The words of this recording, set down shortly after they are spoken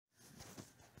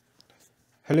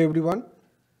Hello everyone,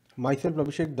 myself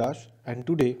Abhishek Das, and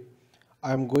today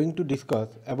I am going to discuss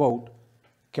about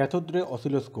cathode ray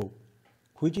oscilloscope,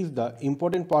 which is the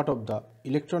important part of the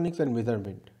electronics and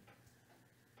measurement.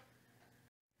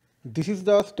 This is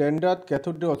the standard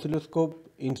cathode ray oscilloscope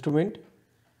instrument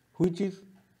which is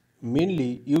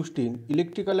mainly used in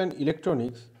electrical and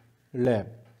electronics lab.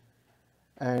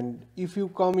 And if you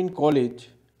come in college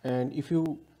and if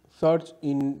you search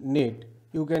in net,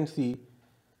 you can see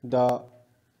the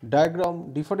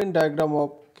different diagram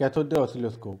of cathode ray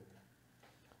oscilloscope.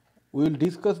 We will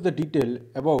discuss the detail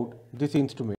about this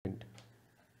instrument.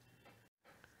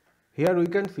 Here we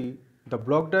can see the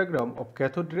block diagram of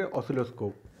cathode ray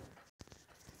oscilloscope.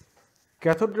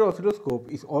 Cathode ray oscilloscope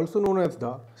is also known as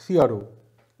the CRO.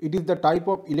 It is the type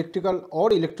of electrical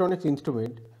or electronics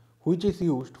instrument which is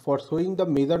used for showing the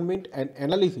measurement and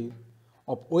analysis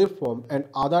of waveform and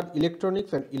other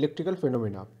electronics and electrical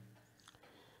phenomena.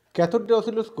 Cathode ray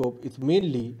oscilloscope is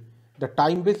mainly the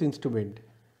time-based instrument.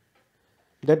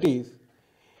 That is,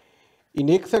 in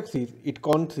x-axis it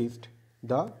consists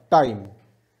the time.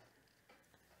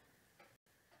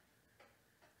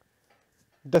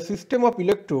 The system of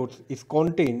electrodes is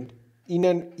contained in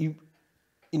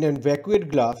an vacuum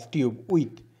glass tube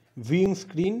with viewing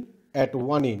screen at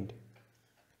one end.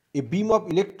 A beam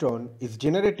of electron is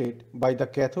generated by the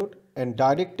cathode and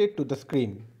directed to the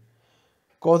screen,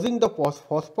 causing the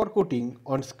phosphor coating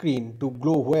on screen to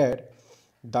glow where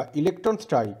the electron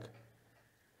strike.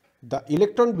 The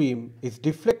electron beam is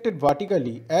deflected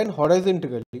vertically and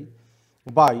horizontally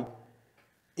by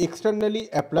externally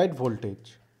applied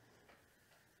voltage.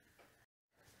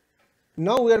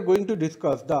 Now we are going to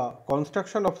discuss the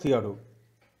construction of CRO.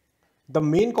 The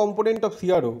main component of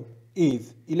CRO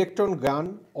is electron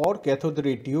gun or cathode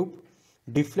ray tube,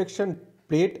 deflection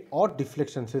plate or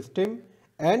deflection system,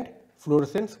 and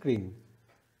fluorescent screen.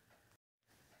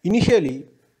 Initially,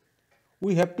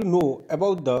 we have to know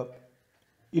about the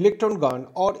electron gun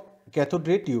or cathode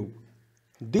ray tube.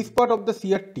 This part of the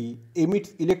CRT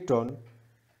emits electron,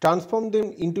 transforms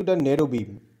them into the narrow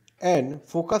beam, and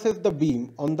focuses the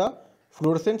beam on the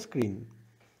fluorescent screen.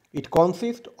 It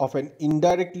consists of an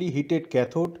indirectly heated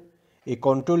cathode, a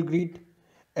control grid,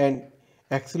 an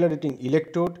accelerating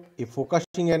electrode, a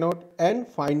focusing anode, and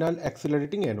final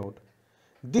accelerating anode.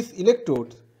 These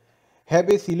electrodes have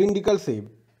a cylindrical shape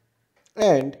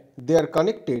and they are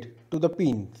connected to the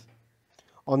pins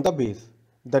on the base.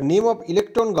 The name of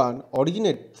electron gun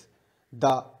originates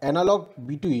the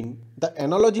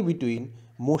analogy between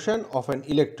motion of an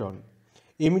electron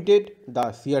emitted the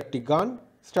CRT gun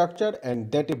structure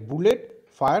and that a bullet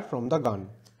fired from the gun.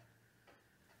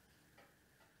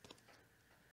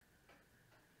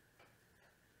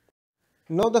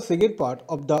 Now the second part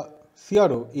of the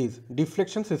CRO is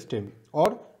deflection system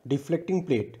or deflecting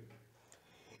plate.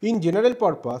 In general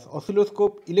purpose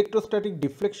oscilloscope, electrostatic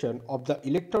deflection of the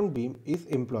electron beam is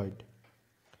employed.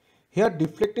 Here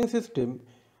deflecting system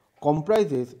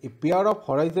comprises a pair of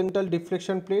horizontal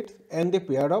deflection plates and a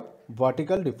pair of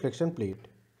vertical deflection plate.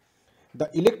 The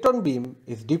electron beam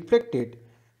is deflected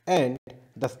and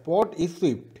the spot is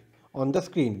swept on the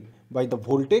screen by the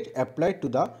voltage applied to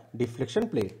the deflection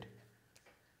plate.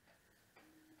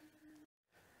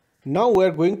 Now we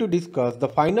are going to discuss the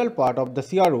final part of the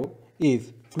CRO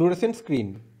is fluorescent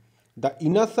screen. The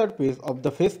inner surface of the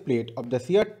faceplate of the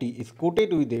CRT is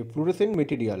coated with a fluorescent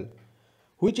material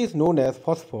which is known as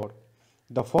phosphor.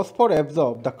 The phosphor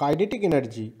absorbs the kinetic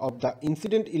energy of the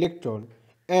incident electron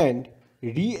and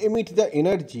re-emits the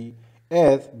energy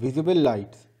as visible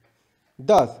light.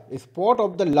 Thus, a spot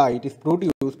of the light is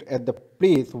produced at the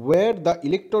place where the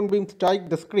electron beam strikes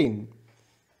the screen.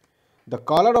 The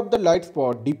color of the light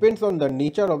spot depends on the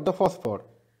nature of the phosphor.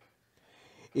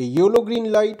 A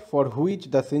yellow-green light for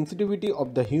which the sensitivity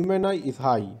of the human eye is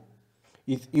high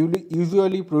is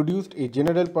usually produced a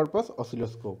general purpose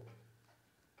oscilloscope.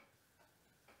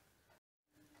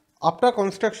 After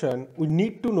construction, we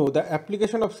need to know the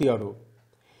application of CRO.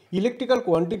 Electrical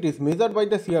quantities measured by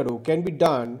the CRO can be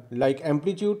done like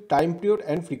amplitude, time period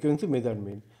and frequency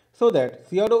measurement. So that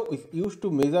CRO is used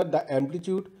to measure the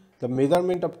amplitude, the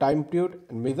measurement of time period,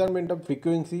 and measurement of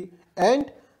frequency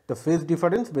and the phase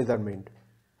difference measurement.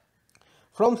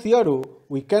 From CRO,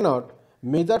 we cannot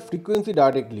measure frequency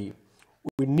directly.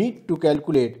 We need to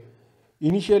calculate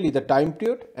initially the time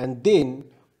period and then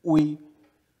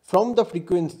from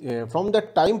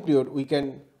the time period we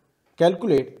can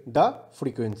calculate the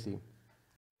frequency.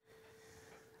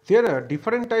 There are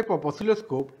different types of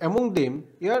oscilloscope. Among them,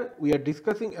 here we are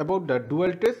discussing about the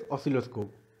dual trace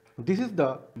oscilloscope. This is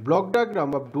the block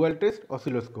diagram of dual trace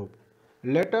oscilloscope.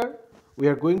 Later, we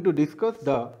are going to discuss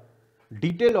the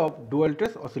Detail of dual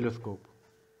trace oscilloscope.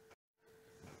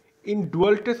 In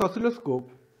dual trace oscilloscope,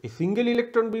 a single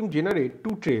electron beam generates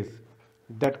two traces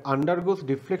that undergoes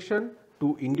deflection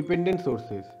to independent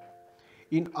sources.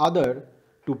 In other,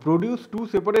 to produce two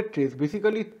separate traces,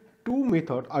 basically two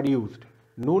methods are used,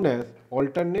 known as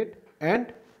alternate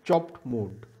and chopped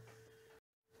mode.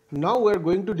 Now we are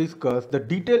going to discuss the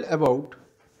detail about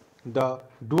the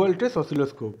dual trace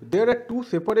oscilloscope. There are two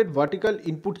separate vertical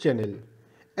input channel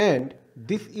and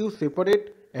this use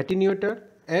separate attenuator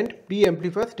and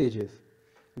preamplifier stages.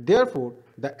 Therefore,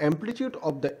 the amplitude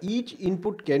of the each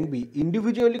input can be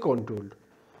individually controlled.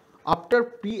 After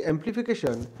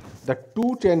preamplification, the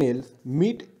two channels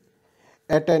meet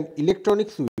at an electronic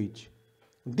switch.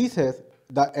 This has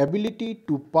the ability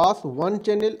to pass one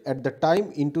channel at the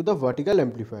time into the vertical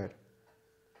amplifier.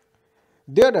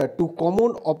 There are two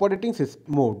common operating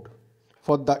modes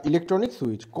for the electronic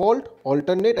switch called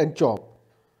alternate and chop,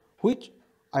 which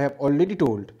I have already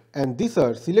told, and these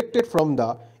are selected from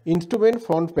the instrument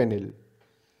front panel.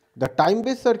 The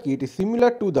time-based circuit is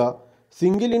similar to the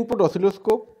single input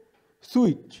oscilloscope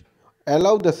switch,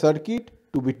 allow the circuit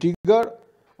to be triggered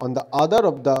on the other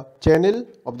of the channel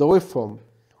of the waveform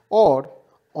or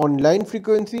on line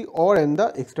frequency or in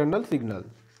the external signal.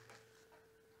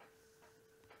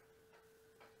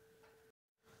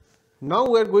 Now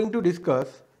we are going to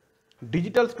discuss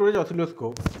digital storage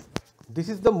oscilloscope. This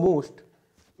is the most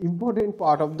important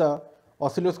part of the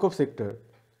oscilloscope sector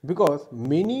because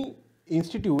many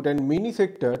institute and many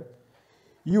sector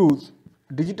use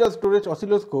digital storage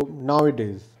oscilloscope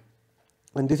nowadays.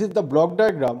 And this is the block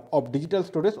diagram of digital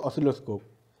storage oscilloscope.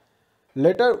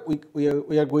 Later we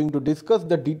are going to discuss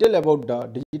the detail about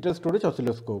the digital storage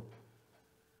oscilloscope.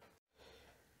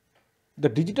 The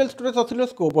digital storage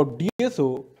oscilloscope or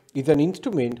DSO is an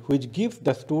instrument which gives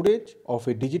the storage of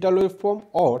a digital waveform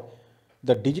or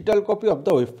the digital copy of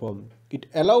the waveform. It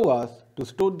allows us to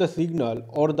store the signal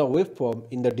or the waveform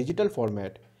in the digital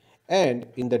format, and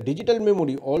in the digital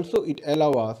memory also it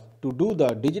allows us to do the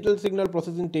digital signal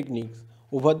processing techniques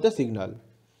over the signal.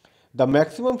 The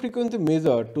maximum frequency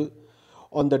measured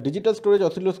on the digital storage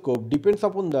oscilloscope depends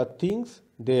upon the things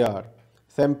they are,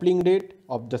 sampling rate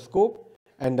of the scope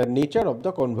and the nature of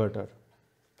the converter.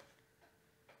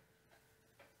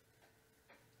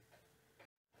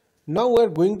 Now we are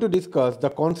going to discuss the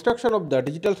construction of the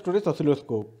digital storage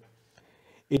oscilloscope.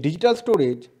 A digital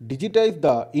storage digitizes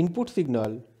the input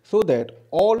signal so that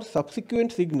all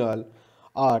subsequent signals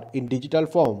are in digital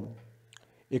form.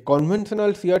 A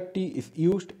conventional CRT is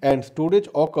used and storage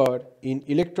occurs in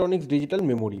electronics digital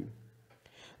memory.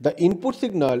 The input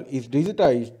signal is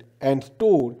digitized and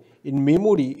stored in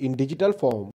memory in digital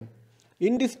form.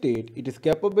 In this state, it is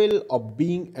capable of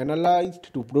being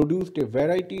analyzed to produce a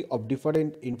variety of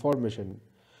different information.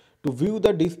 To view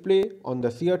the display on the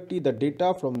CRT, the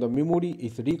data from the memory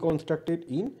is reconstructed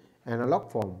in analog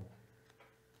form.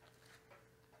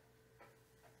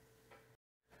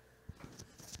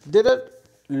 There are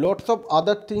lots of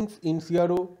other things in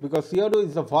CRO because CRO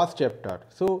is a vast chapter.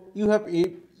 So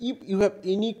if you have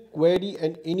any query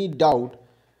and any doubt,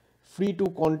 free to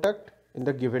contact in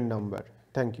the given number.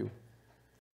 Thank you.